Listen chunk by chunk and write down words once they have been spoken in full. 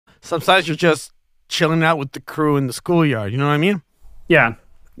Sometimes you're just chilling out with the crew in the schoolyard. You know what I mean? Yeah.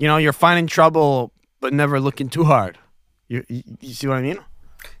 You know, you're finding trouble, but never looking too hard. You see what I mean?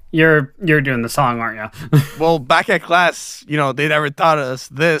 You're doing the song, aren't you? Well, back at class, you know, they never taught us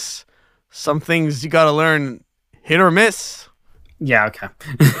this. Some things you got to learn hit or miss. Yeah, okay.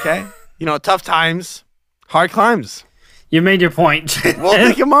 Okay? You know, tough times, hard climbs. You made your point. We'll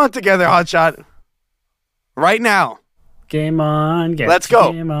take them on together, Hotshot. Right now. Game on. Let's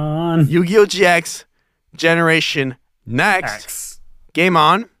go. Game on. Yu-Gi-Oh! GX Generation Next. X. Game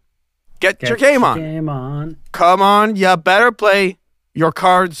on. Get your game on. Game on. Come on, you better play your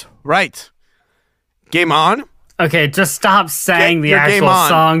cards right. Game on. Okay, just stop saying Get the your game actual on.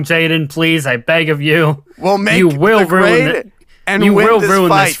 song, Jaden, please. I beg of you. We'll make You will the ruin grade it. and You win will this ruin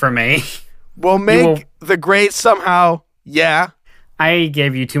fight. this for me. We'll make the grade somehow. Yeah. I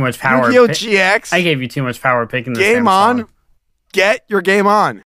gave you too much power. Yu-Gi-Oh! GX. I gave you too much power picking the Game same on. song. Get your game on.